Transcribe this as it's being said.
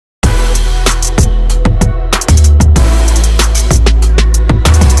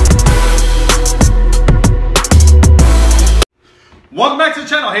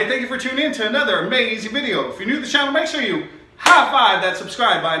channel. Hey, thank you for tuning in to another amazing video. If you're new to the channel, make sure you high five that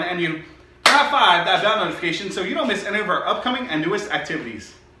subscribe button and you high five that bell notification so you don't miss any of our upcoming and newest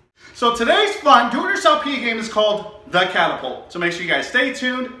activities. So today's fun do-it-yourself PE game is called the Catapult. So make sure you guys stay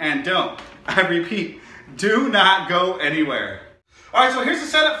tuned and don't, I repeat, do not go anywhere. All right, so here's the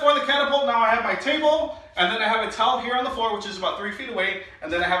setup for the Catapult. Now I have my table, and then I have a towel here on the floor, which is about 3 feet away, and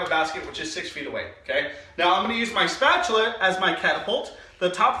then I have a basket, which is 6 feet away, okay? Now I'm gonna use my spatula as my catapult. The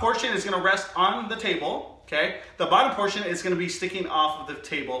top portion is gonna rest on the table, okay? The bottom portion is gonna be sticking off of the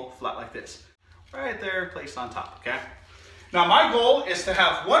table flat like this. Right there, placed on top, okay? Now my goal is to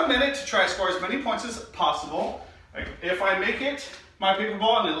have 1 minute to try to score as many points as possible. Like if I make it, my paper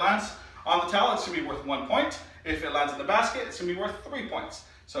ball, and it lands on the towel, it's gonna be worth 1 point. If it lands in the basket, it's gonna be worth 3 points.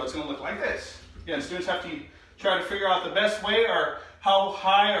 So it's gonna look like this. Again, students have to try to figure out the best way, or how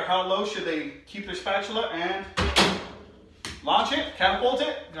high or how low should they keep their spatula, and launch it, catapult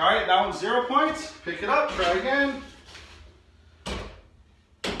it. All right, that one's 0 points. Pick it up, try again.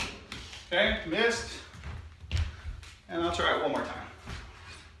 Okay, missed. And I'll try it one more time.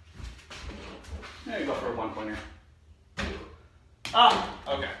 There you go for a 1 pointer. Ah,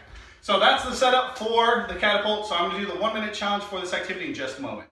 okay. So that's the setup for the Catapult. So I'm gonna do the 1 minute challenge for this activity in just a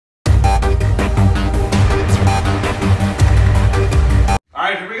moment. All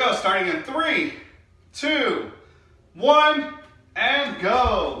right, here we go. Starting in 3, 2, 1, and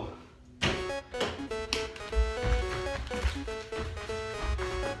go.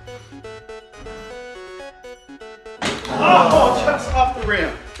 Oh, just off the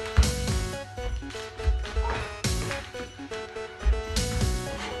rim.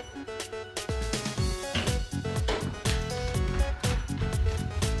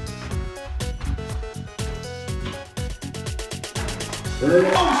 Boom,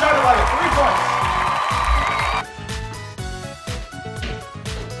 shot it like 3 points.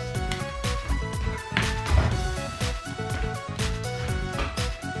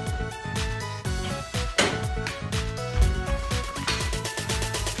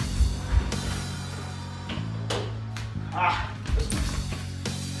 Ah, this one.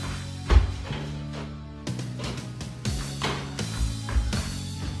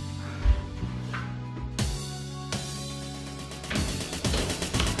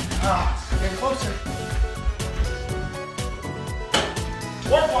 Ah, it's getting closer.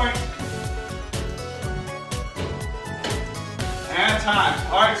 4 points. And time.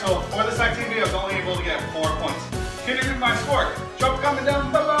 All right, so for this activity, I was only able to get 4 points. Can you read my score? Drop a comment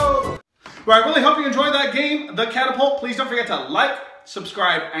down below. Well, I really hope you enjoyed that game, the Catapult. Please don't forget to like,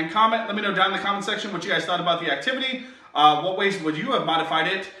 subscribe, and comment. Let me know down in the comment section what you guys thought about the activity. What ways would you have modified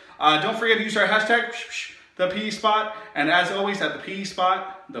it? Don't forget to use our hashtag, the PE spot. And as always, at the PE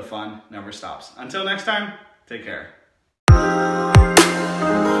spot, the fun never stops. Until next time, take care.